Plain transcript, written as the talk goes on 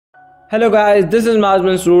Hello guys, this is Maz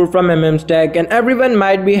Mansoor from MM's Tech, and everyone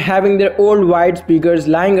might be having their old white speakers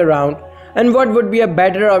lying around, and what would be a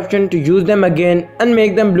better option to use them again and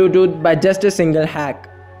make them Bluetooth by just a single hack.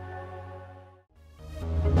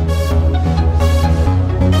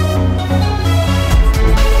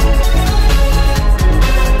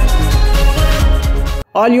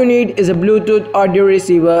 All you need is a Bluetooth audio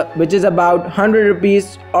receiver, which is about 100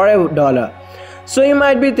 rupees or $1. So you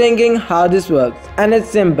might be thinking how this works, and it's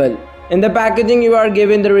simple. In the packaging you are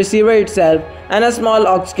given the receiver itself and a small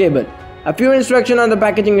aux cable. A few instructions on the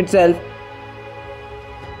packaging itself.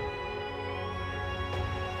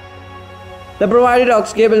 The provided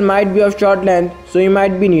aux cable might be of short length, so you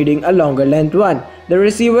might be needing a longer length one. The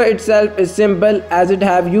receiver itself is simple as it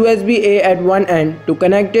have USB-A at one end to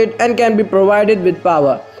connect it and can be provided with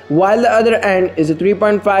power, while the other end is a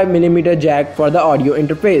 3.5mm jack for the audio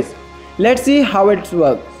interface. Let's see how it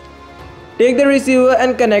works. Take the receiver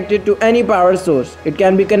and connect it to any power source. It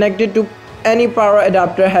can be connected to any power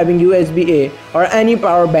adapter having USB-A or any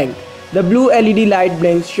power bank. The blue LED light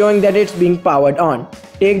blinks showing that it's being powered on.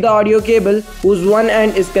 Take the audio cable whose one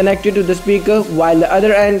end is connected to the speaker while the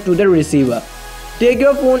other end to the receiver. Take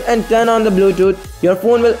your phone and turn on the Bluetooth. Your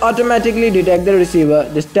phone will automatically detect the receiver.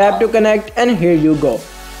 Just tap to connect and here you go.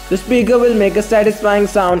 The speaker will make a satisfying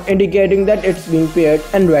sound indicating that it's being paired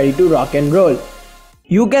and ready to rock and roll.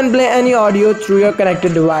 You can play any audio through your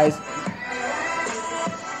connected device.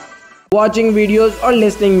 Watching videos or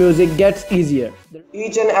listening music gets easier.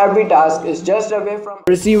 Each and every task is just away from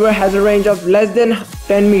the receiver. Has a range of less than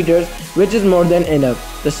 10 meters, which is more than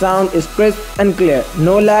enough. The sound is crisp and clear,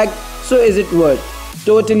 no lag. So is it worth?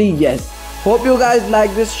 Totally yes. Hope you guys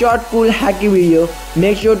like this short cool hacky video.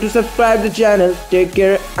 Make sure to subscribe the channel. Take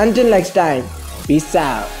care until next time. Peace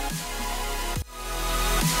out.